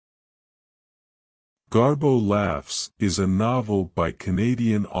Garbo Laughs is a novel by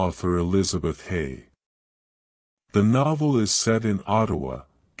Canadian author Elizabeth Hay. The novel is set in Ottawa,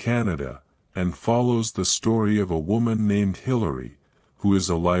 Canada, and follows the story of a woman named Hilary, who is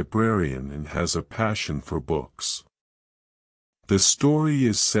a librarian and has a passion for books. The story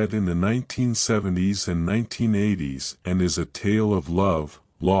is set in the 1970s and 1980s and is a tale of love,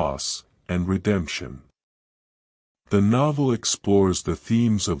 loss, and redemption. The novel explores the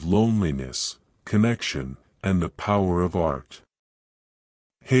themes of loneliness, connection, and the power of art.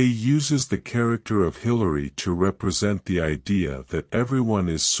 Hay uses the character of Hilary to represent the idea that everyone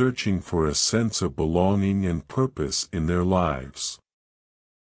is searching for a sense of belonging and purpose in their lives.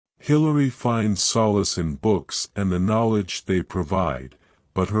 Hilary finds solace in books and the knowledge they provide,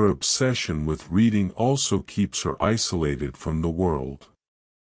 but her obsession with reading also keeps her isolated from the world.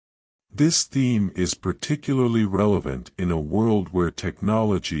 This theme is particularly relevant in a world where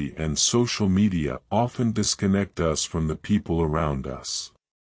technology and social media often disconnect us from the people around us.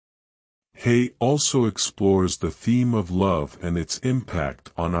 Hay also explores the theme of love and its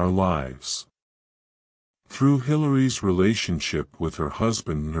impact on our lives. Through Hilary's relationship with her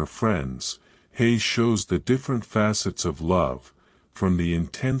husband and her friends, Hay shows the different facets of love, from the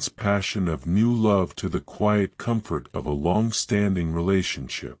intense passion of new love to the quiet comfort of a long-standing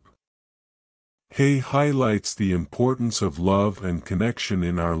relationship. Hay highlights the importance of love and connection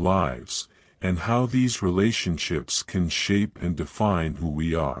in our lives, and how these relationships can shape and define who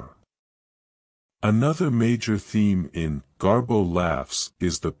we are. Another major theme in Garbo Laughs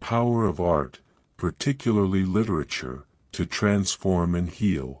is the power of art, particularly literature, to transform and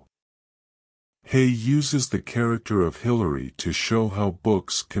heal. Hay uses the character of Hilary to show how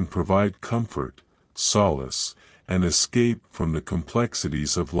books can provide comfort, solace, and escape from the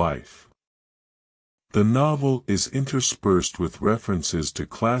complexities of life. The novel is interspersed with references to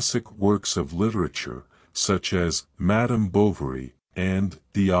classic works of literature, such as Madame Bovary and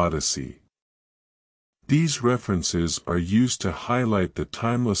The Odyssey. These references are used to highlight the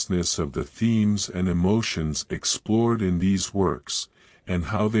timelessness of the themes and emotions explored in these works, and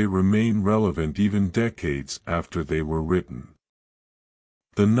how they remain relevant even decades after they were written.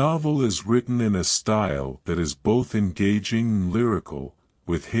 The novel is written in a style that is both engaging and lyrical,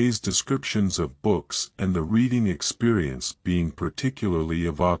 with Hay's descriptions of books and the reading experience being particularly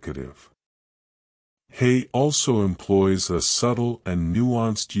evocative. Hay also employs a subtle and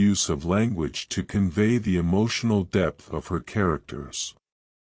nuanced use of language to convey the emotional depth of her characters.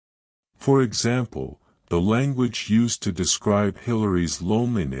 For example, the language used to describe Hilary's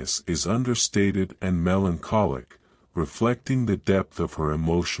loneliness is understated and melancholic, reflecting the depth of her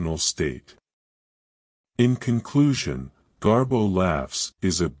emotional state. In conclusion, Garbo Laughs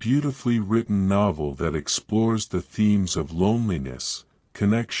is a beautifully written novel that explores the themes of loneliness,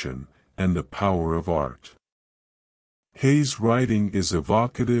 connection, and the power of art. Hay's writing is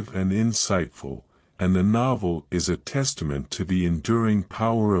evocative and insightful, and the novel is a testament to the enduring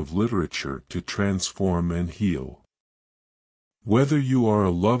power of literature to transform and heal. Whether you are a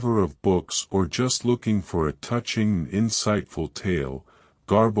lover of books or just looking for a touching and insightful tale,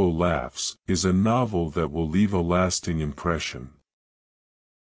 Garbo Laughs is a novel that will leave a lasting impression.